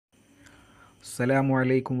അസ്സലാമു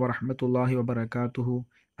അലൈക്കും വറഹ്മത്തുള്ളാഹി വബറകാതുഹു.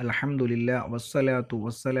 അൽഹംദുലില്ലാ വസ്സലാത്തു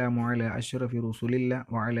വസ്സലാമു അലാ അഷ്റഫി റസൂലില്ലാ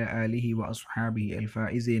വഅലാ ആലിഹി വഅസ്ഹാബിഹി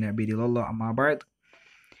അൽഫായിസീന ബിറിളല്ലാഹ് അമ്മാ ബഅദ്.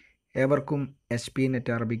 ഏവർക്കും HPNET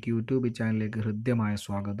അറബിക് യൂട്യൂബ് ചാനലിലേക്ക് ഹൃദ്യമായ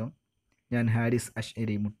സ്വാഗതം. ഞാൻ Haris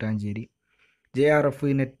Ashari Muttancheri. JRF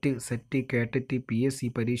net set KTET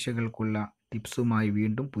PSC പരീക്ഷകൾക്കുള്ള ടിപ്സുമായി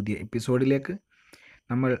വീണ്ടും പുതിയ എപ്പിസോഡിലേക്ക്.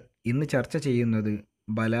 നമ്മൾ ഇന്ന് ചർച്ച ചെയ്യുന്നത്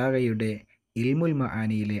ബലാഗയുടെ ഇൽമുൽ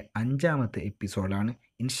മആനിയിലെ 5ാമത്തെ എപ്പിസോഡാണ്.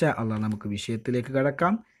 ഇൻഷാ അള്ളാഹ് നമുക്ക് വിഷയത്തിലേക്ക്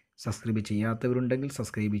കടക്കാം. സബ്സ്ക്രൈബ് ചെയ്യാത്തവരുണ്ടെങ്കിൽ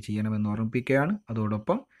സബ്സ്ക്രൈബ് ചെയ്യണമെന്ന് ഓർമ്മിപ്പിക്കുകയാണ്.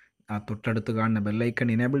 അതോടൊപ്പം ആ തൊട്ടടുത്ത് കാണുന്ന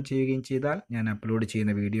ബെല്ലൈക്കൺ ഇനേബിൾ ചെയ്യുകയും ചെയ്താൽ ഞാൻ അപ്ലോഡ്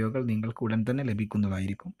ചെയ്യുന്ന വീഡിയോകൾ നിങ്ങൾക്ക് ഉടൻ തന്നെ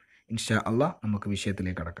ലഭിക്കുന്നതായിരിക്കും. ഇൻഷാ അള്ളാഹ് നമുക്ക്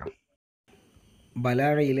വിഷയത്തിലേക്ക് കടക്കാം.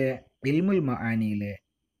 ബലാഗയിലെ ഇൽമുൽ മആനിയിലെ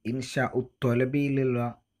ഇൻഷാ ഉത്തൊലബിയിലുള്ള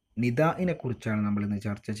നിദാഇനെ കുറിച്ചാണ് നമ്മൾ ഇന്ന്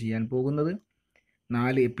ചർച്ച ചെയ്യാൻ പോകുന്നത്.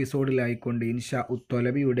 4 എപ്പിസോഡിലായിക്കൊണ്ട് ഇൻഷാ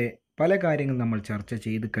ഉത്തൊലബിയുടെ പല കാര്യങ്ങൾ നമ്മൾ ചർച്ച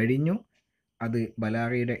ചെയ്ത് കഴിഞ്ഞു. അത്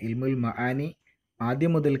ബലാഗയുടെ ഇൽമുൽ മആനി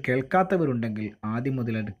ആദ്യം മുതൽ കേൾക്കാത്തവരുണ്ടെങ്കിൽ ആദ്യം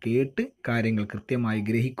മുതൽ അത് കേട്ട് കാര്യങ്ങൾ കൃത്യമായി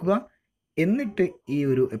ഗ്രഹിക്കുക. എന്നിട്ട് ഈ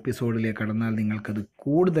ഒരു എപ്പിസോഡിലേക്ക് കടന്നാൽ നിങ്ങൾക്കത്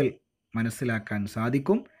കൂടുതൽ മനസ്സിലാക്കാൻ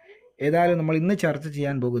സാധിക്കും. ഏതായാലും നമ്മൾ ഇന്ന് ചർച്ച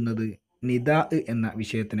ചെയ്യാൻ പോകുന്നത് നിദാ എന്ന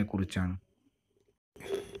വിഷയത്തിനെ കുറിച്ചാണ്.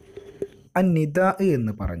 നിദാ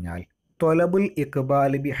എന്ന് പറഞ്ഞാൽ തൊലബുൽ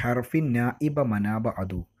ഇഖ്ബാൽ ബി ഹർഫിൻ നായിബ മനാബ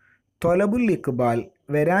അദു. തൊലബുൽ ഇഖ്ബാൽ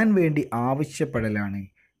വരാൻ വേണ്ടി ആവശ്യപ്പെടലാണ്.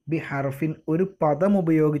 ബി ഹർഫിൻ ഒരു പദം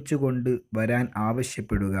ഉപയോഗിച്ചുകൊണ്ട് വരാൻ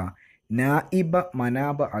ആവശ്യപ്പെടുക. നായിബ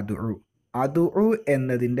മനാബ അദുഉ, അദുഉ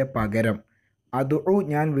എന്നതിൻ്റെ പകരം, അദുഉ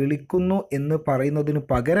ഞാൻ വിളിക്കുന്നു എന്ന് പറയുന്നതിന്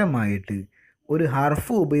പകരമായിട്ട് ഒരു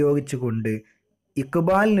ഹർഫ് ഉപയോഗിച്ചുകൊണ്ട്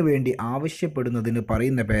ഇഖ്ബാലിന് വേണ്ടി ആവശ്യപ്പെടുന്നതിന്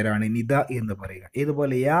പറയുന്ന പേരാണ് നിദാ എന്ന് പറയുക.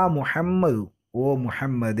 ഇതുപോലെ യാ മുഹമ്മദ്, ഓ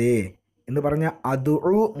മുഹമ്മദേ എന്ന് പറഞ്ഞ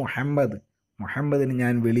അദുഉ മുഹമ്മദ്, മുഹമ്മദിന്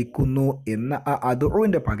ഞാൻ വിളിക്കുന്നു എന്ന ആ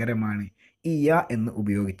അദുഉവിൻ്റെ പകരമാണ് ഈ യാ എന്ന്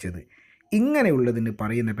ഉപയോഗിച്ചത്. ഇങ്ങനെയുള്ളതിന്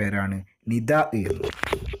പറയുന്ന പേരാണ് നിദാ എന്ന്.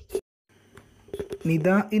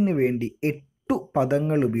 നിദാഇന് വേണ്ടി 8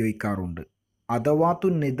 പദങ്ങൾ ഉപയോഗിക്കാറുണ്ട്. അദവാത്തു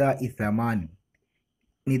നിദാ സമാൻ.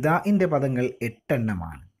 നിദാഇൻ്റെ പദങ്ങൾ 8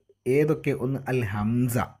 എണ്ണമാണ്. ഏതൊക്കെ? ഒന്ന് അൽ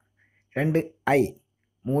ഹംസ, 2 ഐ,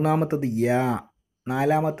 3ാമത്തത് യാ,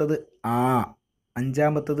 4ാമത്തത് ആ,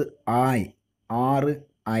 5ാമത്തത് ആയ്, 6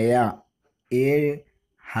 അയ, 7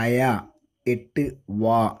 ഹയ, 8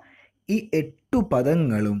 വാ. ഈ 8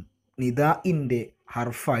 പദങ്ങളും നിദാഇൻ്റെ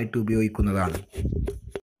ഹർഫായിട്ട് ഉപയോഗിക്കുന്നതാണ്.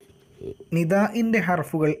 നിദാഇൻ്റെ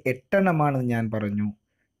ഹർഫുകൾ 8 എണ്ണമാണെന്ന് ഞാൻ പറഞ്ഞു.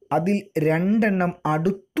 അതിൽ 2 എണ്ണം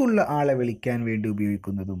അടുത്തുള്ള ആളെ വിളിക്കാൻ വേണ്ടി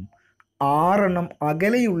ഉപയോഗിക്കുന്നതും 6 എണ്ണം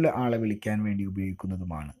അകലെയുള്ള ആളെ വിളിക്കാൻ വേണ്ടി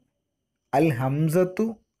ഉപയോഗിക്കുന്നതുമാണ്. അൽ ഹംസത്തു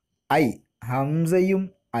ഐ, ഹംസയും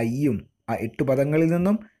ഐയും, ആ 8 പദങ്ങളിൽ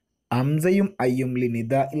നിന്നും ഹംസയും ഐയും ലി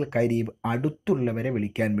നിദാഇൽ ഖരീബ്, അടുത്തുള്ളവരെ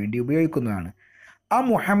വിളിക്കാൻ വേണ്ടി ഉപയോഗിക്കുന്നതാണ്. ആ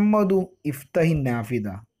മുഹമ്മദു ഇഫ്തഹിൻ നാഫിദ,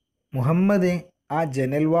 മുഹമ്മദെ ആ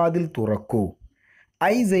ജനൽവാതിൽ തുറക്കൂ.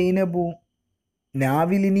 ഐ സൈനബു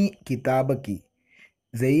നാവിലിനി കിതാബക്കി,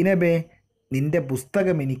 സൈനബെ നിന്റെ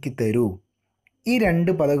പുസ്തകം എനിക്ക് തരൂ. ഈ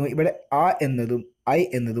 2 പദങ്ങൾ ഇവിടെ ആ എന്നതും ഐ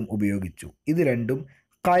എന്നതും ഉപയോഗിച്ചു. ഇത് രണ്ടും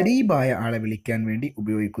ഖരീബായ ആളെ വിളിക്കാൻ വേണ്ടി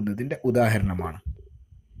ഉപയോഗിക്കുന്നതിൻ്റെ ഉദാഹരണമാണ്.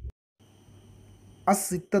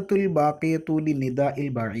 അസിത്തത്തുൽ ബാഖിയത്തുലി നിദാഇൽ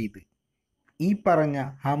ബഈദ്, ഈ പറഞ്ഞ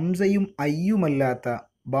ഹംസയും ഐയുമല്ലാത്ത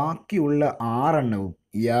ബാക്കിയുള്ള 6 എണ്ണവും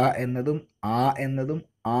യാ എന്നതും ആ എന്നതും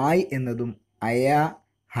ആയ് എന്നതും അയ,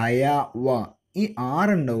 ഹയ, വ, ഈ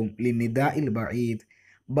 6 എണ്ണവും ലി നിദാഇൽ ബഈദ്,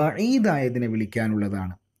 ബഈദായതിനെ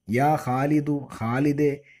വിളിക്കാനുള്ളതാണ്. യാ ഖാലിദു,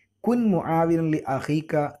 ഖാലിദെ, കുൻ മുആവിനൻ ലി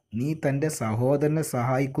അഖീക, നീ തൻ്റെ സഹോദരനെ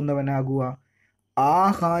സഹായിക്കുന്നവനാകുക. ആ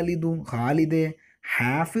ഖാലിദു, ഖാലിദെ,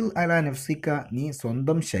 ഹാഫിൽ അല നഫ്സിക, നീ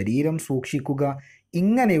സ്വന്തം ശരീരം സൂക്ഷിക്കുക.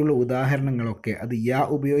 ഇങ്ങനെയുള്ള ഉദാഹരണങ്ങളൊക്കെ അത് യാ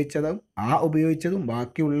ഉപയോഗിച്ചതും ആ ഉപയോഗിച്ചതും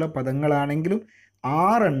ബാക്കിയുള്ള പദങ്ങളാണെങ്കിലും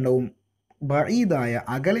 6 എണ്ണവും ബഈദായ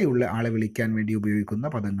അകലെയുള്ള ആളെ വിളിക്കാൻ വേണ്ടി ഉപയോഗിക്കുന്ന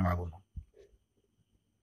പദങ്ങളാകുന്നു.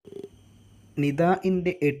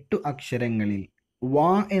 നിദാഇൻ്റെ 8 അക്ഷരങ്ങളിൽ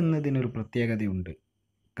വാ എന്നതിനൊരു പ്രത്യേകതയുണ്ട്.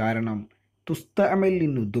 കാരണം തുസ്തഅമൽ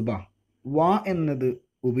നുദുബ, വാ എന്നത്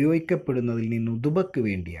ഉപയോഗിക്കപ്പെടുന്നതിൽ നുദുബക്ക്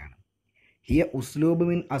വേണ്ടിയാണ്. ഹിയ ഉസ്ലൂബ്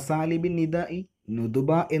മിൻ അസാലിബിൻ നിദാഇ,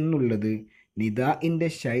 നുദുബ എന്നുള്ളത് നിദാഇൻ്റെ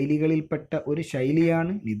ശൈലികളിൽപ്പെട്ട ഒരു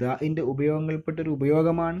ശൈലിയാണ്, നിദാഇൻ്റെ ഉപയോഗങ്ങളിൽപ്പെട്ട ഒരു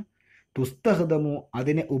ഉപയോഗമാണ്. തുസ്തഹ്ദമു,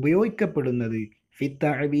 അതിനെ ഉപയോഗിക്കപ്പെടുന്നത് ഫി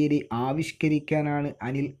തഅബീരി, ആവിഷ്കരിക്കാനാണ്,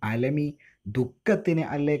 അനിൽ അലമി, ദുഃഖത്തിന്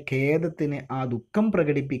അല്ലെ ഖേദത്തിന്, ആ ദുഃഖം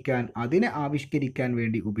പ്രകടിപ്പിക്കാൻ, അതിനെ ആവിഷ്കരിക്കാൻ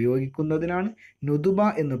വേണ്ടി ഉപയോഗിക്കുന്നതിനാണ് നുദുബ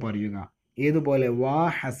എന്ന് പറയുക. ഏതുപോലെ വാ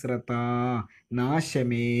ഹസ്രത,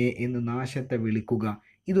 നാശമേ എന്ന് നാശത്തെ വിളിക്കുക,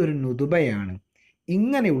 ഇതൊരു നുദുബയാണ്.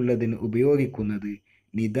 ഇങ്ങനെയുള്ളതിന് ഉപയോഗിക്കുന്നത്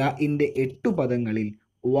നിദാഇൻ്റെ 8 പദങ്ങളിൽ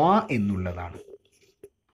വാ എന്നുള്ളതാണ്.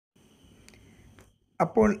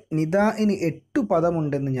 അപ്പോൾ നിദാഇന് 8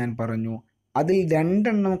 പദമുണ്ടെന്ന് ഞാൻ പറഞ്ഞു. അതിൽ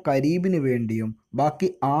 2 കരീബിന് വേണ്ടിയും ബാക്കി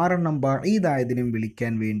 6 ബഈദായതിനും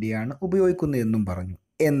വിളിക്കാൻ വേണ്ടിയാണ് ഉപയോഗിക്കുന്നത് എന്നും പറഞ്ഞു.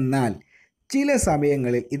 എന്നാൽ ചില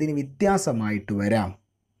സമയങ്ങളിൽ ഇതിന് വ്യത്യാസമായിട്ട് വരാം.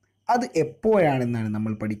 അത് എപ്പോഴാണെന്നാണ്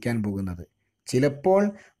നമ്മൾ പഠിക്കാൻ പോകുന്നത്. ചിലപ്പോൾ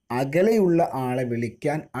അകലെയുള്ള ആളെ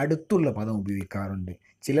വിളിക്കാൻ അടുത്തുള്ള പദം ഉപയോഗിക്കാറുണ്ട്.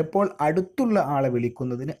 ചിലപ്പോൾ അടുത്തുള്ള ആളെ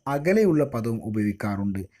വിളിക്കുന്നതിന് അകലെയുള്ള പദവും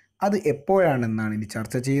ഉപയോഗിക്കാറുണ്ട്. അത് എപ്പോഴാണെന്നാണ് ഇനി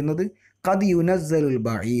ചർച്ച ചെയ്യുന്നത്. ഖദ് യുനസ്സലുൽ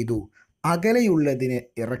ബഈദു, അകലെയുള്ളതിനെ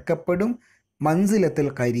ഇറക്കപ്പെടും. മൻസിലത്തുൽ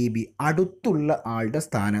ഖരീബി, അടുത്തുള്ള ആളുടെ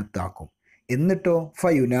സ്ഥാനത്താക്കും. എന്നിട്ടോ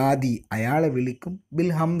ഫയുനാദി, അയാളെ വിളിക്കും.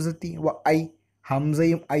 ബിൽ ഹംസത്തി വ ഐ,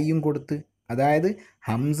 ഹംസയും ഐയും കൊടുത്ത്. അതായത്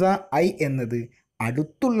ഹംസ ഐ എന്നത്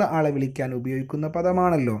അടുത്തുള്ള ആളെ വിളിക്കാൻ ഉപയോഗിക്കുന്ന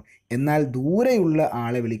പദമാണല്ലോ. എന്നാൽ ദൂരെയുള്ള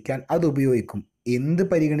ആളെ വിളിക്കാൻ അത് ഉപയോഗിക്കും. എന്ത്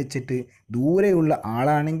പരിഗണിച്ചിട്ട്? ദൂരെയുള്ള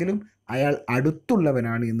ആളാണെങ്കിലും അയാൾ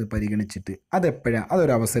അടുത്തുള്ളവനാണ് എന്ന് പരിഗണിച്ചിട്ട്. അതെപ്പോഴാണ്?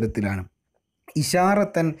 അതൊരവസരത്തിലാണ്.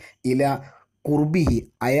 ഇഷാറത്തൻ ഇല കുർബിഹി,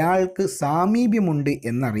 അയാൾക്ക് സാമീപ്യമുണ്ട്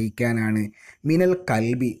എന്നറിയിക്കാനാണ്. മിനൽ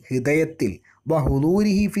കൽബി, ഹൃദയത്തിൽ.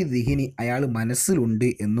 വഹുദൂരിഹി ഫി ദിഹിനി, അയാൾ മനസ്സിലുണ്ട്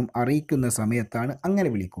എന്നും അറിയിക്കുന്ന സമയത്താണ് അങ്ങനെ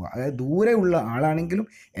വിളിക്കുക. അതായത് ദൂരെയുള്ള ആളാണെങ്കിലും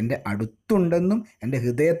എൻ്റെ അടുത്തുണ്ടെന്നും എൻ്റെ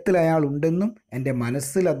ഹൃദയത്തിൽ അയാൾ ഉണ്ടെന്നും എൻ്റെ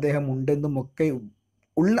മനസ്സിൽ അദ്ദേഹം ഉണ്ടെന്നും ഒക്കെ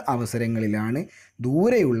ഉള്ള അവസരങ്ങളിലാണ്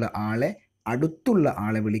ദൂരെയുള്ള ആളെ അടുത്തുള്ള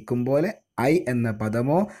ആളെ വിളിക്കും പോലെ ഐ എന്ന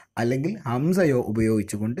പദമോ അല്ലെങ്കിൽ ഹംസയോ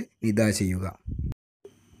ഉപയോഗിച്ചുകൊണ്ട് നിദാ ചെയ്യുക.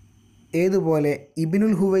 ഏതുപോലെ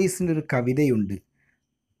ഇബ്നുൽ ഹുവൈസിൻ്റെ ഒരു കവിതയുണ്ട്.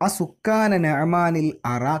 അസുക്കാന നഅമാനിൽ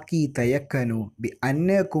അറാക്കി തയക്കനു ബി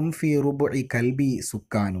അന്നകും ഫി റുബുഇ കൽബി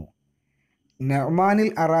സുക്കാനു. നഅമാനിൽ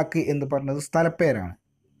അറാക്കി എന്ന് പറഞ്ഞത് സ്ഥലപ്പേരാണ്.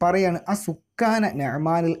 പറയാണ് അസുക്കാന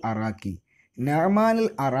നഅമാനിൽ അറാക്കി, നഅമാനിൽ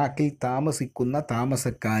അറാക്കിൽ താമസിക്കുന്ന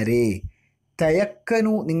താമസക്കാരെ,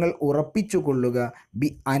 തയക്കനു നിങ്ങൾ ഉറപ്പിച്ചു കൊള്ളുക, ബി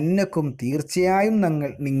അന്നക്കും തീർച്ചയായും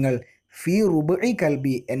നിങ്ങൾ ഫി റുബഇ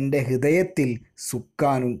കൽബി എൻ്റെ ഹൃദയത്തിൽ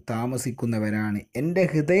സുക്കാനും താമസിക്കുന്നവരാണ്, എൻ്റെ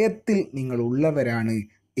ഹൃദയത്തിൽ നിങ്ങൾ ഉള്ളവരാണ്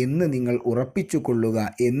എന്ന് നിങ്ങൾ ഉറപ്പിച്ചു കൊള്ളുക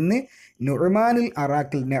എന്ന് നഅമാനിൽ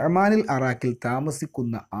അറാക്കിൽ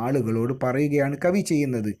താമസിക്കുന്ന ആളുകളോട് പറയുകയാണ് കവി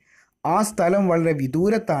ചെയ്യുന്നത്. ആ സ്ഥലം വളരെ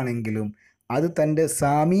വിദൂരത്താണെങ്കിലും അത് തൻ്റെ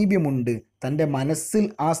സാമീപ്യമുണ്ട്, തൻ്റെ മനസ്സിൽ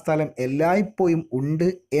ആ സ്ഥലം എല്ലായ്പ്പോഴും ഉണ്ട്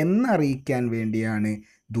എന്നറിയിക്കാൻ വേണ്ടിയാണ്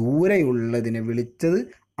ദൂരെയുള്ളതിനെ വിളിച്ചത്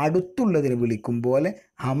അടുത്തുള്ളതിനെ വിളിക്കും പോലെ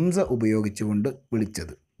ഹംസ ഉപയോഗിച്ചുകൊണ്ട്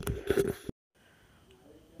വിളിച്ചത്.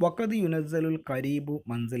 വഖദ് യുനസ്സലുൽ ഖരീബു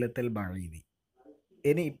മൻസിലത്തൽ ബഈദി.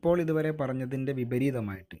 ഇനി ഇപ്പോൾ ഇതുവരെ പറഞ്ഞതിൻ്റെ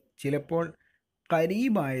വിപരീതമായിട്ട് ചിലപ്പോൾ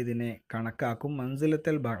ഖരീബായതിനെ കണക്കാക്കും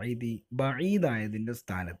മൻസിലത്തൽ ബഈദി, ബഈദായതിൻ്റെ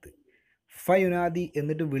സ്ഥാനത്ത്. ഫയുനാദി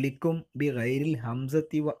എന്നിട്ട് വിളിക്കും ബി ഗൈരിൽ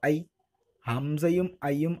ഹംസത്തി വ ഐ, ഹംസയും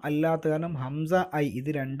ഐയും അല്ലാത്ത കാരണം ഹംസ ഐ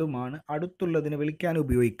ഇത് രണ്ടുമാണ് അടുത്തുള്ളതിനെ വിളിക്കാൻ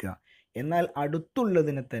ഉപയോഗിക്കുക. എന്നാൽ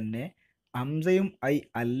അടുത്തുള്ളതിനെ തന്നെ ഹംസയും ഐ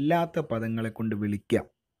അല്ലാത്ത പദങ്ങളെ കൊണ്ട് വിളിക്കുക.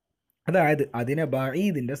 അതായത് അതിനെ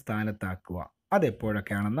ബഈദിൻ്റെ സ്ഥാനത്താക്കുക.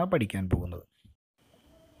 അതെപ്പോഴൊക്കെയാണെന്നാണ് പഠിക്കാൻ പോകുന്നത്.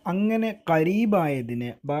 അങ്ങനെ ഖരീബായതിനെ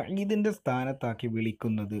ബഈദിൻ്റെ സ്ഥാനത്താക്കി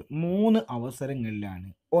വിളിക്കുന്നത് 3 അവസരങ്ങളിലാണ്.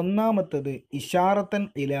 ഒന്നാമത്തത് ഇഷാറത്തൻ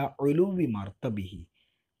ഇല ഉലുവി മർത്തബിഹി,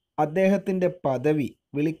 അദ്ദേഹത്തിൻ്റെ പദവി,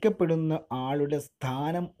 വിളിക്കപ്പെടുന്ന ആളുടെ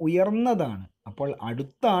സ്ഥാനം ഉയർന്നതാണ്. അപ്പോൾ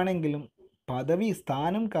അടുത്താണെങ്കിലും പദവി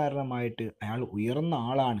സ്ഥാനം കാരണമായിട്ട് അയാൾ ഉയർന്ന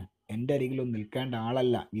ആളാണ്, എൻ്റെ അരികിലൊന്നും നിൽക്കേണ്ട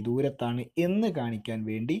ആളല്ല, വിദൂരത്താണ് എന്ന് കാണിക്കാൻ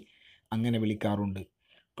വേണ്ടി അങ്ങനെ വിളിക്കാറുണ്ട്.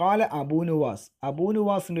 കാല അബൂനുവാസ്,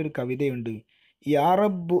 അബൂനുവാസിൻ്റെ ഒരു കവിതയുണ്ട്. യാ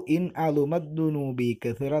റബ്ബു ഇൻ അലുമദ്ദുനൂബി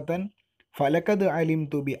കസിറതൻ ഫലഖദ്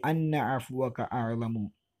അലിംതു ബി അന്ന അഫ്വക അഅലമു.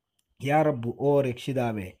 യാ റബ്ബു, ഓ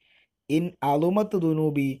രക്ഷിതാവേ, ഇൻ അലുമത്ത്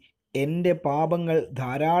ദുനൂബി, എൻ്റെ പാപങ്ങൾ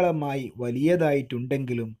ധാരാളമായി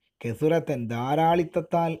വലിയതായിട്ടുണ്ടെങ്കിലും, കെസുറത്തൻ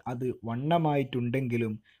ധാരാളിത്തത്താൽ അത്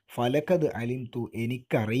വണ്ണമായിട്ടുണ്ടെങ്കിലും, ഫലഖദ് അലിംതു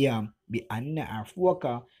എനിക്കറിയാം, ബി അന്ന അഫ്വക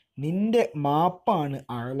നിന്റെ മാപ്പാണ്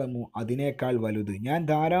അഅലമു അതിനേക്കാൾ വലുത്. ഞാൻ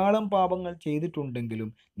ധാരാളം പാപങ്ങൾ ചെയ്തിട്ടുണ്ടെങ്കിലും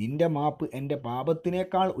നിന്റെ മാപ്പ് എൻ്റെ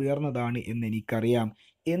പാപത്തിനേക്കാൾ ഉയർന്നതാണ് എന്ന് എനിക്കറിയാം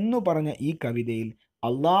എന്നു പറഞ്ഞ ഈ കവിതയിൽ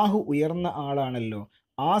അള്ളാഹു ഉയർന്ന ആളാണല്ലോ,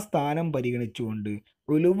 ആ സ്ഥാനം പരിഗണിച്ചുകൊണ്ട്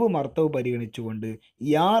ഉലുവ് മർത്തവ് പരിഗണിച്ചുകൊണ്ട്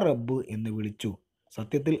യാ റബ്ബ് എന്ന് വിളിച്ചു.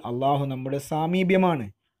 സത്യത്തിൽ അള്ളാഹു നമ്മുടെ സാമീപ്യമാണ്,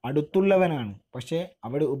 അടുത്തുള്ളവനാണ്. പക്ഷേ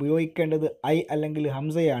അവിടെ ഉപയോഗിക്കേണ്ടത് ഐ അല്ലെങ്കിൽ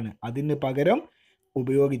ഹംസയാണ്. അതിന് പകരം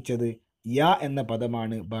ഉപയോഗിച്ചത് യാ എന്ന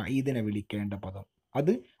പദമാണ് ബഈദിനെ വിളിക്കേണ്ട പദം.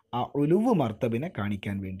 അത് ആ ഉലുവ് മർത്തബിനെ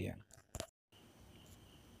കാണിക്കാൻ വേണ്ടിയാണ്.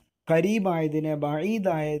 ഖരീബായതിനെ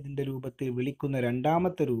ബഈദായതിൻ്റെ രൂപത്തിൽ വിളിക്കുന്ന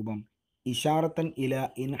രണ്ടാമത്തെ രൂപം ഇഷാറത്തൻ ഇല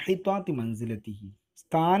ഇൻഹിത്താത്തി മൻസിലത്തിഹി,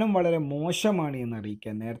 സ്ഥാനം വളരെ മോശമാണ്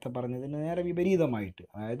എന്നറിയിക്കാൻ, നേരത്തെ പറഞ്ഞതിന് നേരെ വിപരീതമായിട്ട്.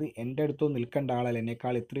 അതായത് എൻ്റെ അടുത്തോ നിൽക്കേണ്ട ആളല്ല,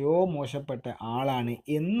 എന്നേക്കാൾ എത്രയോ മോശപ്പെട്ട ആളാണ്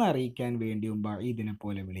എന്നറിയിക്കാൻ വേണ്ടിയും ബഈദിനെ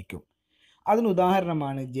പോലെ വിളിക്കും.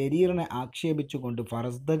 അതിനുദാഹരണമാണ് ജരീറിനെ ആക്ഷേപിച്ചുകൊണ്ട്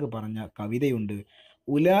ഫറസ്ദഖ് പറഞ്ഞ കവിതയുണ്ട്.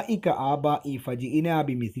 ഉലായിക ആബാഇ ഫജിഇനാ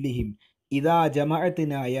ബിമിസ്ലിഹിം ഇദാ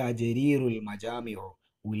ജമഅത്നാ യാ ജരീറുൽ മജാമിഉ.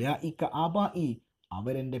 ഉലായിക ആബാഇ,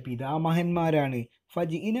 അവരെൻ്റെ പിതാമഹന്മാരാണ്.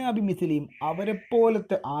 ഫജിഇനാ ബിമിസ്ലിഹിം,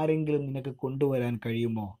 അവരെപ്പോലത്തെ ആരെങ്കിലും നിനക്ക് കൊണ്ടുവരാൻ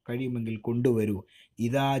കഴിയുമെങ്കിൽ കൊണ്ടുവരൂ.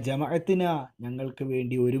 ഇദാ ജമഅത്ന, ഞങ്ങൾക്ക്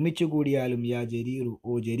വേണ്ടി ഒരുമിച്ച് കൂടിയാലും, യാ ജരീറു,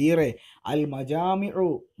 ഓ ജരീറെ, അൽ മജാമിഉ,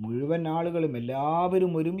 മുഴുവൻ ആളുകളും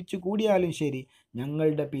എല്ലാവരും ഒരുമിച്ച് കൂടിയാലും ശരി,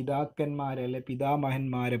 ഞങ്ങളുടെ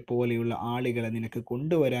പിതാമഹന്മാരെ പോലെയുള്ള ആളുകളെ നിനക്ക്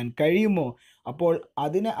കൊണ്ടുവരാൻ കഴിയുമോ? അപ്പോൾ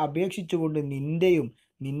അതിനെ അപേക്ഷിച്ചുകൊണ്ട്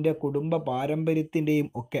നിന്റെ കുടുംബ പാരമ്പര്യത്തിൻ്റെയും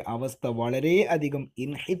ഒക്കെ അവസ്ഥ വളരെ അധികം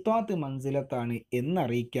ഇൻഹിത്താത്ത് മൻസിലത്താണ്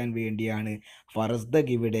എന്നറിയിക്കാൻ വേണ്ടിയാണ്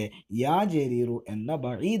ഫറസ്ദഖ് ഇവിടെ യാ ജരീറു എന്ന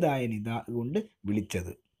ബഈദായ നിദാ കൊണ്ട്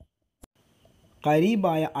വിളിച്ചത്.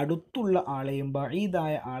 ഖരീബായ അടുത്തുള്ള ആളെയും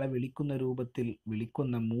ബഈദായ ആളെ വിളിക്കുന്ന രൂപത്തിൽ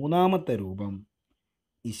വിളിക്കുന്ന മൂന്നാമത്തെ രൂപം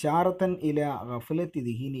ഇഷാറത്തൻ ഇല ഗഫലത്തി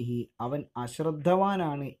ദിഹിനിഹി, അവൻ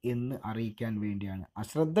അശ്രദ്ധവാനാണ് എന്ന് അറിയിക്കാൻ വേണ്ടിയാണ്,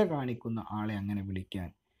 അശ്രദ്ധ കാണിക്കുന്ന ആളെ അങ്ങനെ വിളിക്കാൻ.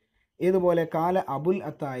 ഇതുപോലെ കാല അബുൽ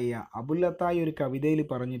അത്തായി ഒരു കവിതയിൽ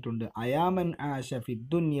പറഞ്ഞിട്ടുണ്ട്, അയാമൻ ആശ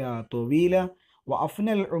ഫിദ്ദുന്യ തൊവീല വ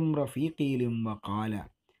അഫ്നൽ ഉംറ ഫീ ഖീലിൻ വ ഖാല.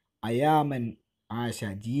 അയാമൻ ആശ,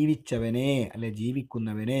 ജീവിച്ചവനെ അല്ലെ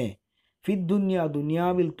ജീവിക്കുന്നവനെ, ഫിദ്ദുന്യ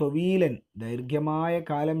ദുനിയാവിൽ തൊവീലൻ ദൈർഘ്യമായ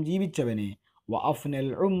കാലം ജീവിച്ചവനെ, വ അഫ്നൽ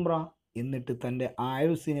ഉംറ എന്നിട്ട് തൻ്റെ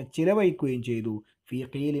ആയുസ്സിനെ ചിലവഴിക്കുകയും ചെയ്തു, ഫീ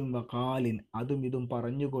ഖീലിൻ വ ഖാലിൻ അതും ഇതും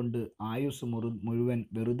പറഞ്ഞുകൊണ്ട് ആയുസ് മുഴുവൻ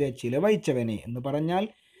വെറുതെ ചിലവഴിച്ചവനെ എന്ന് പറഞ്ഞാൽ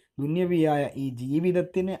ദുന്യവിയായ ഈ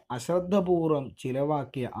ജീവിതത്തിന് അശ്രദ്ധപൂർവ്വം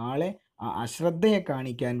ചിലവാക്കിയ ആളെ, ആ അശ്രദ്ധയെ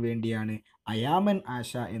കാണിക്കാൻ വേണ്ടിയാണ് അയാമൻ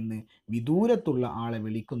ആശ എന്ന് വിദൂരത്തുള്ള ആളെ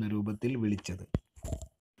വിളിക്കുന്ന രൂപത്തിൽ വിളിച്ചത്.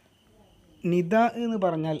 നിദാ എന്ന്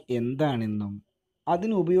പറഞ്ഞാൽ എന്താണെന്നും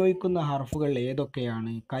അതിന് ഉപയോഗിക്കുന്ന ഹർഫുകൾ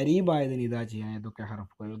ഏതൊക്കെയാണ്, കരീബായതിന് നിദാ ചെയ്യാൻ ഏതൊക്കെ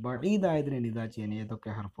ഹർഫുകൾ, ബഈദായതിന് നിദാ ചെയ്യാൻ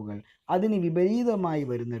ഏതൊക്കെ ഹർഫുകൾ, അതിന് വിപരീതമായി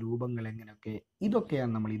വരുന്ന രൂപങ്ങൾ എങ്ങനെയൊക്കെ,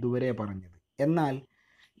 ഇതൊക്കെയാണ് നമ്മൾ ഇതുവരെ പറഞ്ഞത്. എന്നാൽ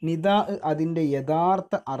നിദാ അതിൻ്റെ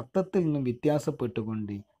യഥാർത്ഥ അർത്ഥത്തിൽ നിന്നും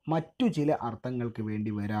വ്യത്യാസപ്പെട്ടുകൊണ്ട് മറ്റു ചില അർത്ഥങ്ങൾക്ക്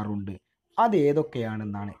വേണ്ടി വരാറുണ്ട്.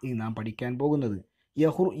 അതേതൊക്കെയാണെന്നാണ് ഇനി നാം പഠിക്കാൻ പോകുന്നത്.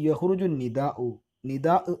 യഹ്റുജു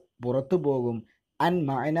നിദാ പുറത്തു പോകും, അൻ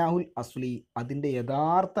മഅനാഹുൽ അസ്ലി അതിൻ്റെ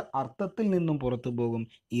യഥാർത്ഥ അർത്ഥത്തിൽ നിന്നും പുറത്തു പോകും,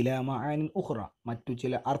 ഇലാ മഅനിൻ ഉഖ്റ മറ്റു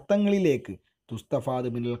ചില അർത്ഥങ്ങളിലേക്ക്,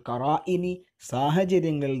 തുസ്തഫാദു മിനൽ ഖറാഇനി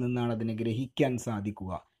സാഹചര്യങ്ങളിൽ നിന്നാണ് അതിനെ ഗ്രഹിക്കാൻ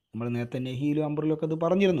സാധിക്കുക. നമ്മൾ നേരത്തെ നെഹീലും അംറിലൊക്കെ അത്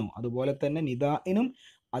പറഞ്ഞിരുന്നു. അതുപോലെ തന്നെ നിദാഇനും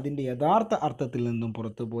അതിൻ്റെ യഥാർത്ഥ അർത്ഥത്തിൽ നിന്നും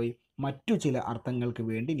പുറത്തുപോയി മറ്റു ചില അർത്ഥങ്ങൾക്ക്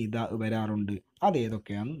വേണ്ടി നിദാ വരാറുണ്ട്.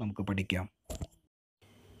 അതേതൊക്കെയാണെന്ന് നമുക്ക് പഠിക്കാം.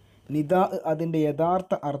 നിദാ അതിൻ്റെ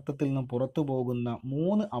യഥാർത്ഥ അർത്ഥത്തിൽ നിന്നും പുറത്തു പോകുന്ന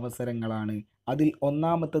 3 അവസരങ്ങളാണ്. അതിൽ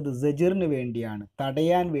ഒന്നാമത്തത് സജറിന് വേണ്ടിയാണ്,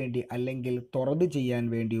 തടയാൻ വേണ്ടി അല്ലെങ്കിൽ തൊറദ് ചെയ്യാൻ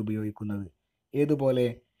വേണ്ടി ഉപയോഗിക്കുന്നത്. ഏതുപോലെ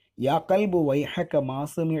യാ ഖൽബു വൈഹക മാ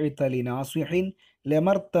സമിഅത ലിനാസിഹിൻ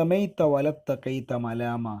ലമർതമൈത വലത്തഖൈത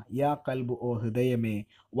മലാമ. യാ ഖൽബു, ഓ ഹൃദയമേ,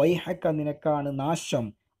 വൈഹക നിനക്കാണ് നാശം,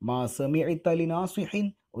 മാ സമിഅത ലിനാസിഹിൻ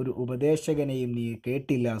ഒരു ഉപദേശകനെയും നീ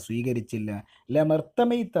കേട്ടില്ല, സ്വീകരിച്ചില്ല,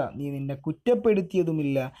 ലമർത്തമൈത്ത നീ നിന്നെ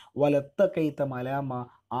കുറ്റപ്പെടുത്തിയതുമില്ല, വലത്തഖൈത മലാമ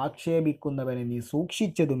ആക്ഷേപിക്കുന്നവനെ നീ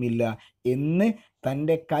സൂക്ഷിച്ചതുമില്ല എന്ന്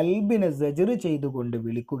തൻ്റെ കൽബിനെ സജറ് ചെയ്തുകൊണ്ട്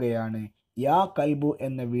വിളിക്കുകയാണ്. യാ കൽബു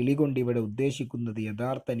എന്ന വിളി കൊണ്ട് ഇവിടെ ഉദ്ദേശിക്കുന്നത്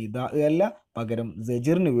യഥാർത്ഥ നിദാ അല്ല, പകരം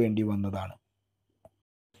സജറിന് വേണ്ടി വന്നതാണ്.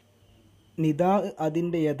 നിദാ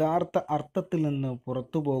അതിൻ്റെ യഥാർത്ഥ അർത്ഥത്തിൽ നിന്ന്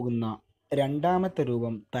പുറത്തു പോകുന്ന രണ്ടാമത്തെ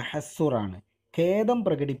രൂപം തഹസ്സുറാണ്. ഖേദം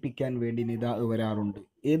പ്രകടിപ്പിക്കാൻ വേണ്ടി നിദാ വരാറുണ്ട്.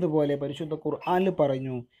 ഏതുപോലെ പരിശുദ്ധ ഖുർആനിൽ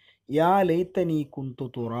പറഞ്ഞു, യാ ലൈതനി കുന്തു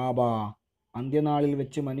തുറാബ. അന്ത്യനാളിൽ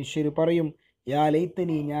വെച്ച് മനുഷ്യർ പറയും, യാ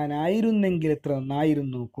ലൈതനി ഞാനായിരുന്നെങ്കിൽ എത്ര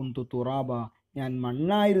നന്നായിരുന്നു, കുന്തു തുറാബ ഞാൻ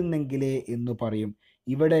മണ്ണായിരുന്നെങ്കിലേ എന്ന് പറയും.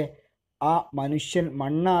 ഇവിടെ ആ മനുഷ്യൻ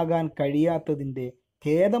മണ്ണാകാൻ കഴിയാത്തതിൻ്റെ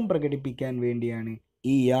ഖേദം പ്രകടിപ്പിക്കാൻ വേണ്ടിയാണ്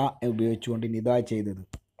ഈ യാ ഉപയോഗിച്ചുകൊണ്ട് നിദാ ചെയ്തത്.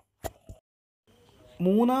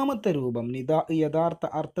 മൂന്നാമത്തെ രൂപം നിദാ യഥാർത്ഥ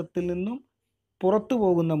അർത്ഥത്തിൽ നിന്നും പുറത്തു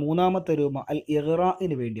പോകുന്ന മൂന്നാമത്തെ രൂപം അൽ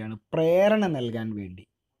ഇഗ്റാഇന് വേണ്ടിയാണ്, പ്രേരണ നൽകാൻ വേണ്ടി.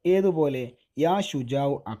 ഏതുപോലെ യാ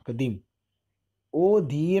ഷുജാഉ അഖ്ദിം, ഓ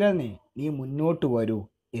ധീരനെ നീ മുന്നോട്ട് വരൂ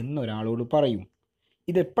എന്നൊരാളോട് പറയും.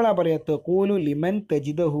 ഇതെപ്പോഴാണ് പറയാത്ത കൂലു ലിമൻ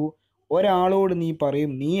തജിദഹു, ഒരാളോട് നീ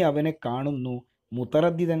പറയും, നീ അവനെ കാണുന്നു,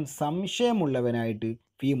 മുതറദ്ദിദൻ സംശയമുള്ളവനായിട്ട്,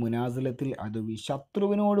 ഫി മുനാസിലത്തിൽ അതുവി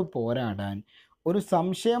ശത്രുവിനോട് പോരാടാൻ ഒരു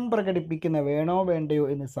സംശയം പ്രകടിപ്പിക്കുന്ന, വേണോ വേണ്ടയോ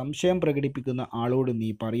എന്ന് സംശയം പ്രകടിപ്പിക്കുന്ന ആളോട് നീ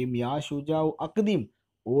പറയും, യാ ഷുജാഉ അഖ്ദിം,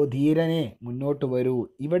 ഓ ധീരനെ മുന്നോട്ട് വരൂ.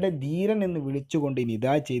 ഇവിടെ ധീരൻ എന്ന് വിളിച്ചുകൊണ്ട്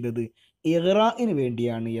നിദാ ചെയ്തത് ഇഗ്റാഇന്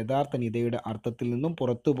വേണ്ടിയാണ്, യഥാർത്ഥ നിദയുടെ അർത്ഥത്തിൽ നിന്നും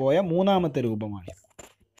പുറത്തുപോയ മൂന്നാമത്തെ രൂപമാണ്.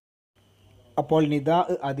 അപ്പോൾ നിദാ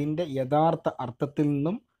അതിൻ്റെ യഥാർത്ഥ അർത്ഥത്തിൽ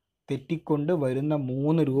നിന്നും തെറ്റിക്കൊണ്ട് വരുന്ന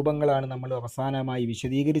 3 രൂപങ്ങളാണ് നമ്മൾ അവസാനമായി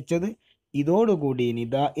വിശദീകരിച്ചത്. ഇതോടുകൂടി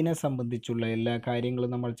നിദാഇനെ സംബന്ധിച്ചുള്ള എല്ലാ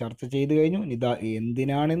കാര്യങ്ങളും നമ്മൾ ചർച്ച ചെയ്തു കഴിഞ്ഞു. നിദാ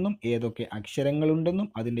എന്തിനാണെന്നും ഏതൊക്കെ അക്ഷരങ്ങളുണ്ടെന്നും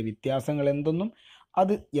അതിൻ്റെ വ്യത്യാസങ്ങൾ എന്തെന്നും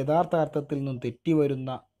അത് യഥാർത്ഥ അർത്ഥത്തിൽ നിന്നും തെറ്റി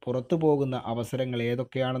വരുന്ന പുറത്തു പോകുന്ന അവസരങ്ങൾ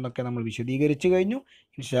ഏതൊക്കെയാണെന്നൊക്കെ നമ്മൾ വിശദീകരിച്ചു കഴിഞ്ഞു.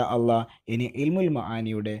 ഇൻഷാ അള്ളാഹ് ഇനി ഇൽമുൽ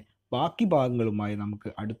മആനിയുടെ ബാക്കി ഭാഗങ്ങളുമായി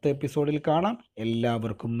നമുക്ക് അടുത്ത എപ്പിസോഡിൽ കാണാം.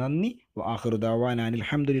 എല്ലാവർക്കും നന്ദി. വആഖിറു ദഅവാനാ അനിൽ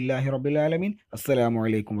ഹംദുലില്ലാഹി റബ്ബിൽ ആലമീൻ. അസ്സലാമു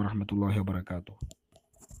അലൈക്കും വറഹ്മത്തുള്ളാഹി വബറകാതുഹു.